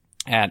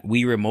at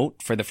We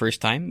Remote for the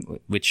first time,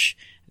 which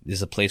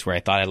is a place where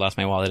I thought I lost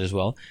my wallet as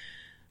well.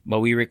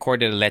 But we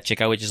recorded a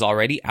Lechica, which is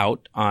already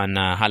out on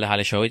Hala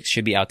Hala Show. It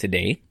should be out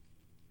today.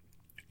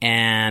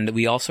 And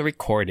we also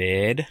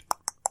recorded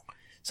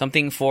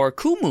something for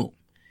Kumu.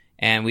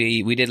 And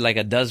we did like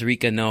a Does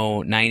Rika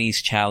Know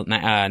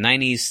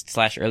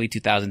 90s / early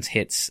 2000s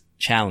hits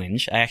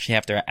challenge. I actually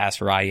have to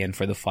ask Ryan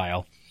for the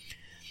file.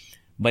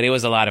 But it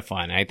was a lot of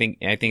fun. I think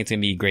it's going to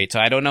be great. So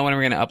I don't know when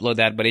we're going to upload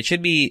that, but it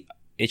should be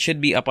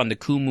up on the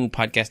Kumu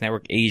Podcast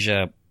Network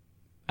Asia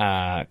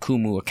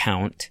Kumu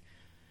account.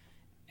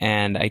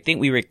 And I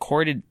think we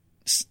recorded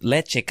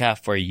Lechica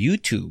for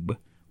YouTube,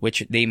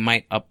 which they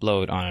might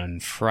upload on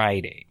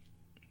Friday.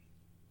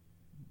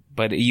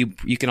 but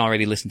you can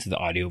already listen to the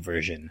audio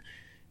version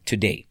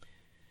today.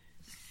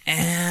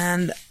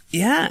 And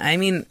yeah, I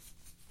mean,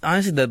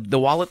 honestly, the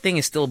wallet thing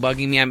is still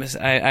bugging me.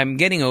 I'm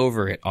getting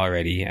over it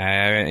already.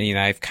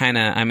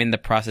 I'm in the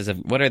process of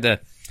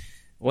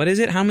what is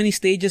it? How many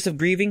stages of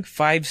grieving?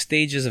 5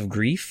 stages of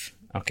grief.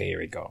 Okay, here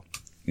we go.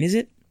 Is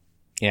it?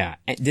 Yeah.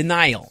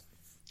 Denial,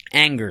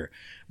 anger,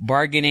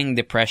 bargaining,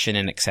 depression,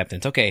 and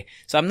acceptance. Okay,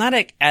 so I'm not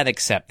at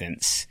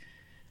acceptance.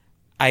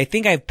 I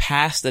think I've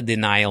passed the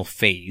denial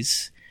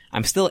phase.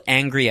 I'm still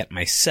angry at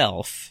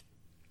myself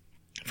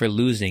for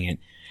losing it.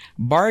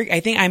 I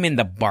think I'm in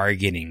the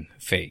bargaining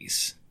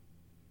phase.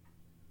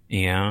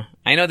 Yeah.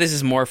 I know this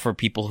is more for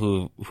people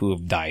who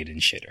have died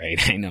and shit,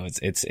 right? I know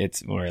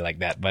it's more like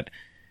that, but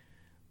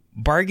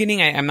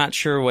bargaining, I'm not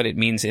sure what it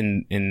means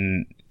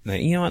in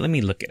you know what? Let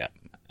me look it up.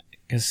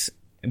 Because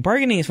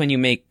bargaining is when you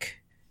make,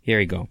 here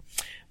we go.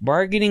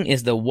 Bargaining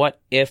is the what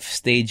if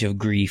stage of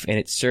grief, and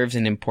it serves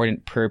an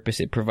important purpose.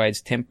 It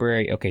provides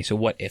temporary, okay, so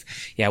what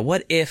if? Yeah,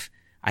 what if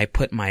I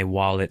put my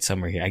wallet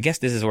somewhere here? I guess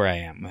this is where I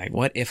am. Like,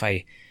 what if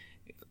I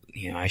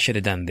should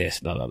have done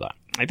this, blah, blah, blah.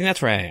 I think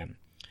that's where I am.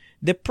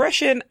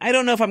 Depression, I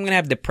don't know if I'm going to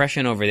have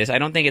depression over this. I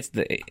don't think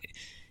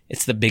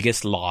it's the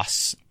biggest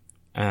loss,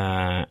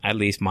 at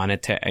least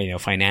monetary,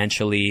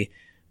 financially,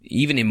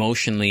 even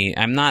emotionally.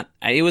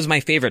 It was my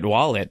favorite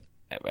wallet,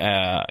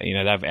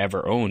 that I've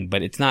ever owned,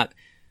 but it's not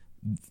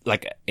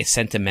like a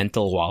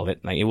sentimental wallet.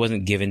 Like, it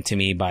wasn't given to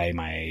me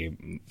by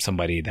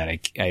somebody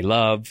that I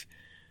love.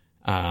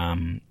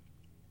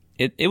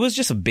 It was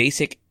just a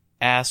basic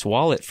ass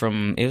wallet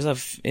from, it was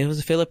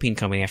a Philippine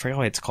company. I forgot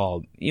what it's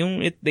called.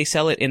 They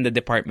sell it in the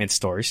department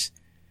stores,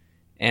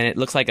 and it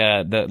looks like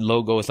the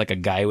logo is like a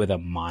guy with a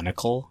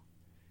monocle.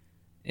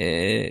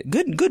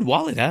 Good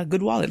wallet, huh?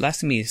 Good wallet.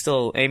 Lasted me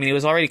still, I mean, it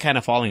was already kind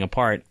of falling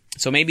apart.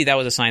 So maybe that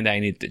was a sign that I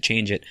needed to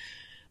change it,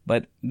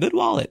 but good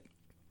wallet.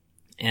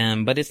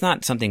 But it's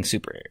not something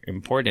super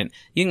important.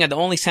 The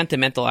only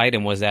sentimental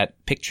item was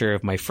that picture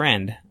of my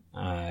friend,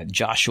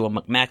 Joshua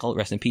McMackle,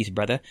 rest in peace,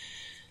 brother.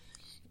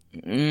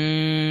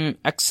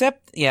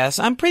 Yes,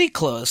 I'm pretty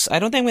close. I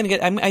don't think I'm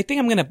gonna I think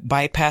I'm gonna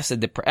bypass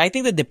I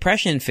think the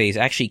depression phase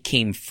actually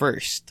came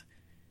first.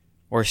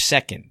 Or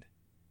second.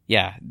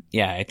 Yeah,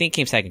 I think it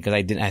came second,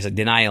 because as a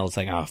denial, it's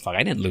like, oh fuck,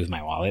 I didn't lose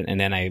my wallet. And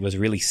then I was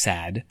really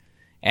sad.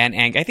 And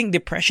I think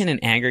depression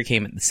and anger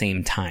came at the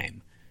same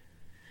time.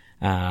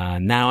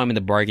 Now I'm in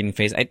the bargaining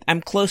phase.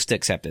 I'm close to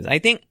acceptance. I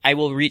think I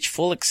will reach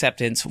full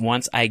acceptance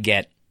once I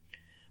get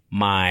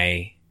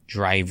my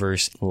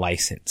driver's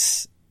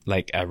license,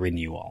 like a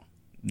renewal.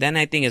 Then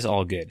I think it's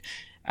all good.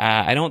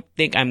 I don't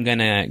think I'm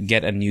gonna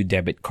get a new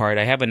debit card.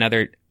 I have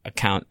another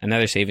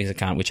savings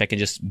account, which I can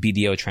just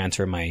BDO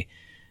transfer my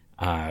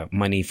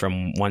money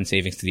from one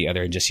savings to the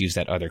other and just use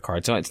that other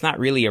card. So it's not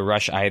really a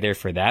rush either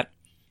for that.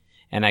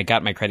 And I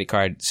got my credit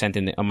card sent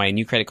in, my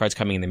new credit card's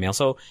coming in the mail.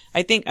 So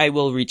I think I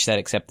will reach that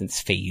acceptance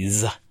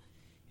phase.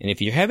 And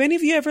if you have any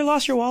of you ever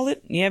lost your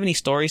wallet, you have any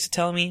stories to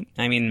tell me?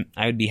 I mean,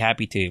 I would be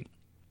happy to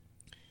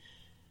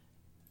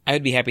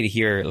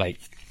hear,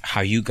 like,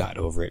 how you got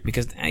over it,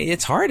 because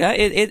it's hard.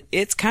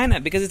 It's kind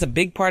of, because it's a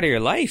big part of your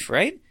life,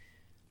 right?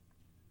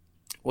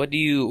 What do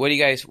you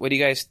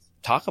guys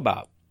talk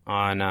about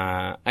on,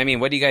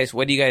 what do you guys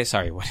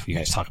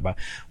talk about?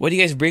 What do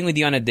you guys bring with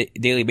you on a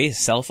daily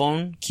basis? Cell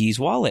phone, keys,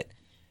 wallet.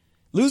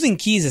 Losing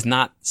keys is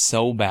not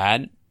so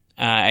bad.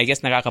 I guess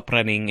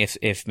nakakapraning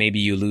if maybe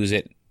you lose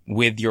it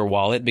with your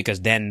wallet,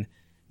 because then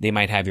they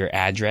might have your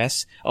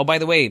address. Oh, by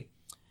the way,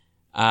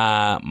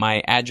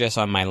 my address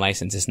on my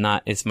license it's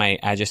my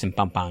address in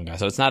Pampanga,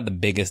 so it's not the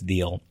biggest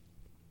deal.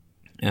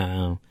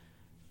 Who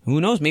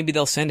knows? Maybe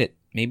they'll send it.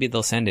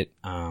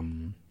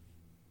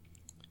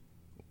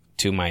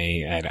 To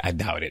my, I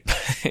doubt it.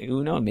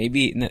 Who knows?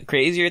 Maybe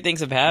crazier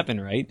things have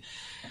happened, right?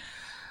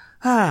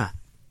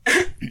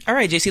 All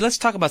right, JC, let's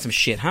talk about some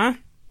shit, huh?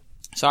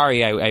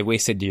 Sorry, I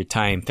wasted your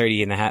time.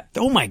 30 and a half.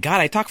 Oh my God,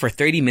 I talked for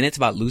 30 minutes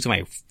about losing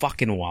my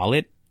fucking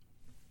wallet.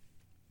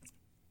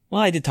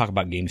 Well, I did talk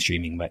about game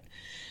streaming, but,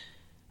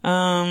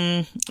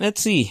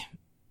 let's see.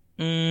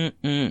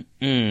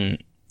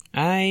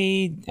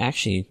 I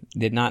actually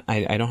did not,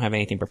 I don't have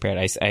anything prepared.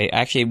 I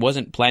actually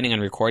wasn't planning on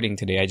recording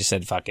today. I just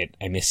said, fuck it.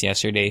 I missed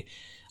yesterday.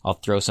 I'll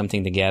throw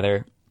something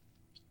together.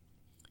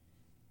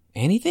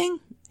 Anything?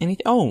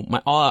 Oh,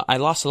 I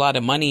lost a lot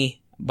of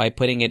money by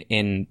putting it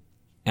in,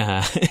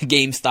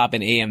 GameStop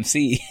and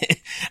AMC.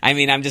 I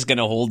mean, I'm just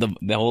gonna hold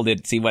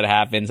it, see what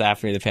happens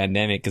after the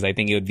pandemic, because I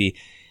think it would be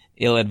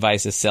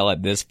ill-advised to sell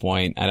at this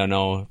point. I don't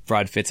know if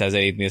Broad Fitz has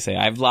anything to say.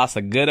 I've lost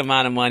a good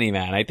amount of money,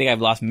 man. I think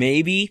I've lost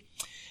maybe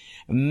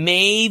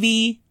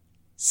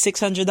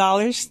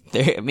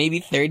 $600, maybe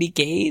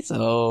 $30K.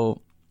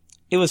 So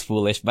it was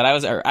foolish, but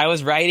I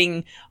was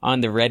riding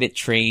on the Reddit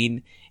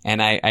train,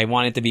 and I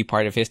wanted to be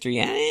part of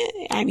history.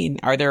 I mean,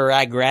 are there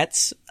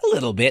regrets? A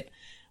little bit,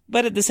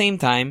 but at the same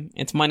time,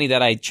 it's money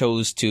that I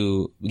chose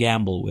to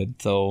gamble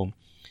with. So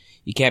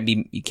you can't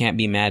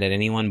be mad at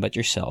anyone but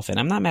yourself. And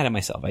I'm not mad at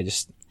myself.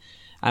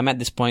 I'm at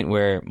this point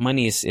where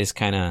money is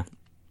kind of,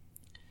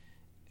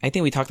 I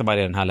think we talked about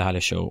it on Hala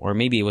Hala Show, or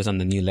maybe it was on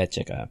the new Leche.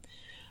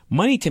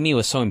 money to me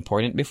was so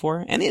important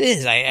before, and it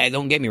is. I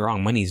don't get me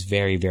wrong. Money is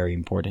very, very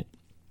important.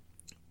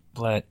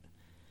 But,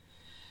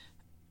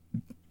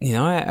 you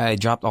know, I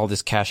dropped all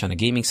this cash on a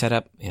gaming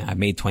setup. I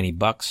made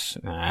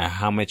 $20.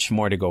 How much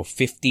more to go?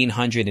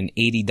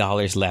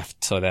 $1,580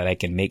 left so that I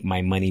can make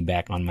my money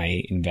back on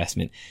my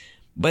investment.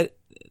 But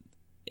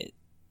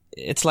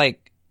it's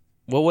like,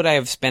 what would I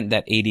have spent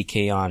that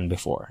 $80K on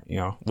before? You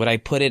know, would I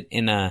put it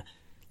in a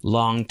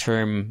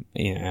long-term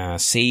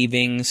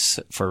savings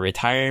for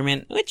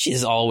retirement, which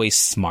is always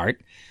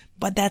smart,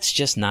 but that's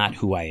just not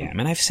who I am.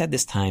 And I've said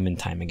this time and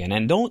time again.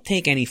 And don't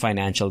take any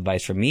financial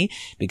advice from me,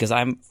 because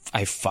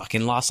I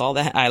fucking lost all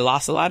that. I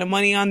lost a lot of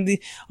money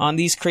on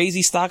these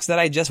crazy stocks that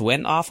I just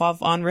went off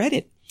of on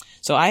Reddit.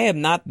 So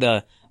I'm not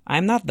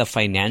the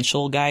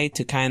financial guy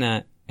to kind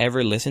of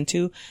ever listen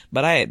to,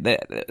 but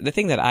the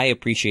thing that I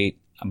appreciate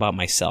about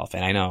myself,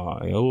 and I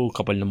know,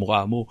 kapal na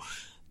mukha mo.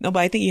 No,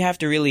 but I think you have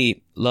to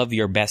really love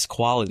your best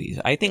qualities.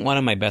 I think one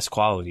of my best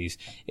qualities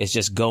is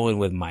just going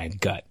with my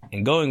gut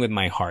and going with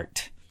my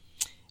heart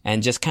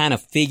and just kind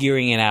of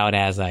figuring it out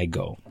as I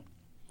go.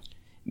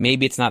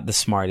 Maybe it's not the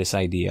smartest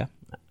idea,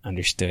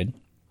 understood,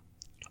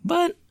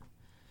 but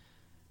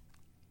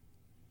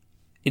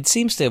it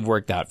seems to have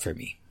worked out for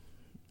me.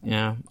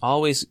 Yeah,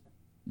 always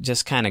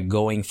just kind of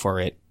going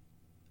for it.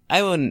 I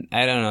don't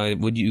know,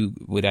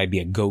 would I be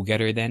a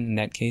go-getter then in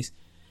that case?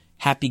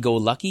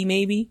 Happy-go-lucky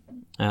maybe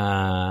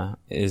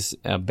is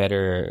a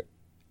better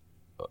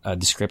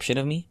description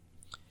of me.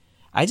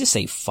 I just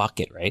say fuck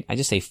it, right? I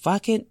just say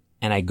fuck it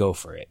and I go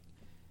for it.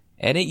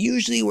 And it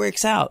usually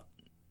works out.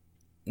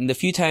 And the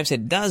few times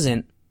it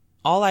doesn't,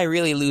 all I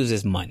really lose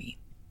is money.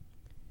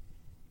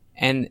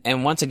 And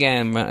once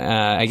again,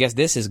 I guess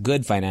this is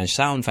good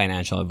sound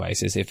financial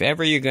advice, is if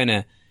ever you're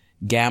gonna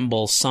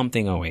gamble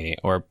something away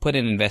or put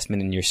an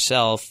investment in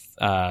yourself,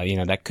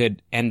 that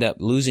could end up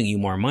losing you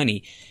more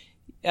money,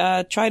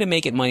 try to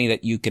make it money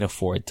that you can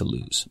afford to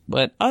lose.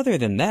 But other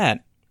than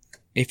that,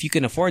 if you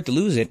can afford to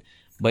lose it,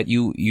 but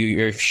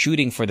you're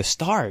shooting for the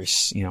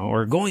stars,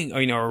 or going,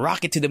 or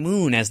rocket to the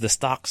moon as the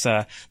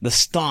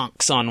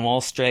stonks on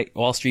Wall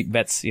Street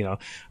bets,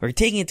 or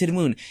taking it to the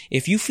moon.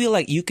 If you feel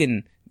like you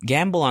can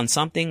gamble on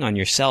something, on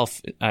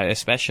yourself,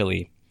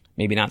 especially,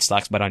 maybe not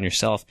stocks, but on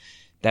yourself,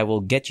 that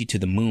will get you to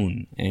the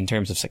moon in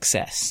terms of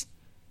success,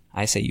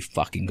 I say you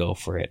fucking go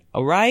for it.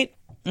 All right?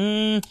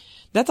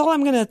 That's all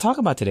I'm going to talk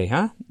about today,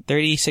 huh?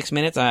 36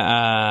 minutes.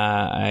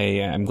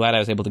 I'm glad I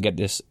was able to get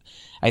this.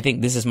 I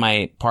think this is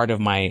part of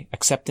my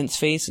acceptance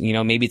phase.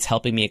 Maybe it's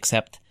helping me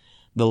accept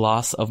the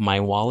loss of my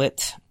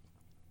wallet.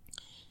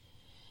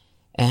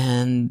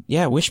 And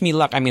yeah, wish me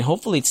luck. I mean,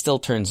 hopefully it still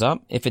turns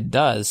up. If it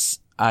does,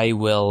 I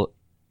will,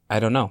 I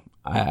don't know.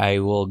 I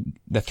will,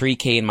 the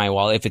 $3K in my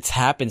wallet, if it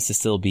happens to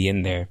still be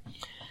in there,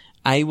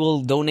 I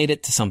will donate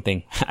it to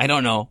something. I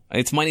don't know.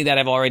 It's money that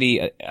I've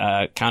already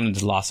counted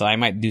as lost, so I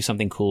might do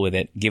something cool with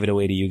it, give it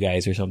away to you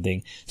guys or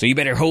something. So you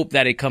better hope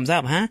that it comes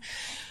up, huh?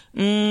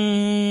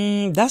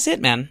 That's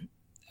it, man.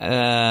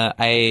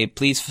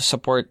 Please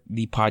support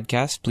the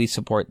podcast. Please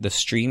support the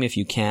stream if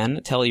you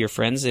can. Tell your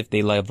friends if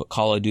they love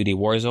Call of Duty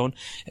Warzone.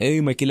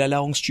 Hey, may kilala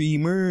akong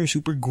streamer.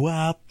 Super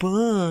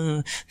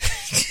guapa.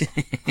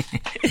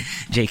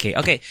 JK.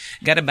 Okay,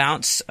 gotta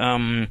bounce.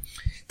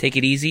 Take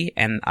it easy,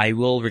 and I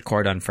will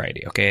record on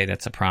Friday, okay?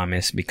 That's a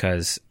promise,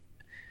 because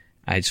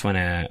I just want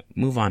to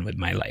move on with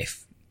my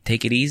life.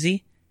 Take it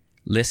easy.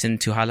 Listen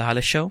to Hala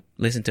Hala Show.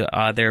 Listen to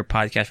other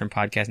podcasts from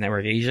Podcast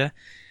Network Asia.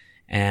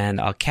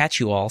 And I'll catch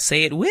you all.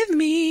 Say it with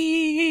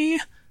me.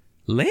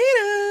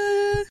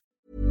 Later.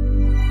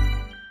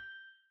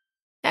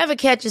 Ever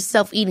catch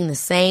yourself eating the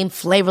same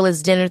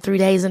flavorless dinner 3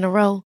 days in a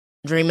row?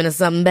 Dreaming of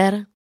something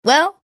better?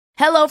 Well,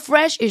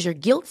 HelloFresh is your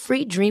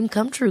guilt-free dream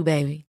come true,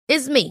 baby.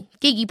 It's me,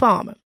 Keke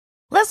Palmer.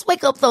 Let's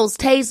wake up those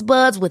taste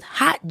buds with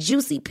hot,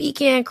 juicy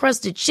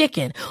pecan-crusted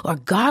chicken or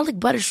garlic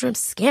butter shrimp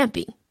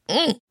scampi.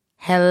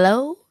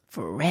 Hello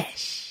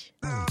Fresh.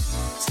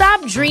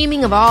 Stop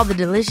dreaming of all the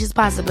delicious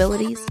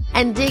possibilities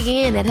and dig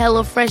in at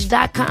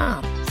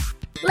HelloFresh.com.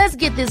 Let's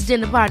get this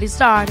dinner party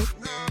started.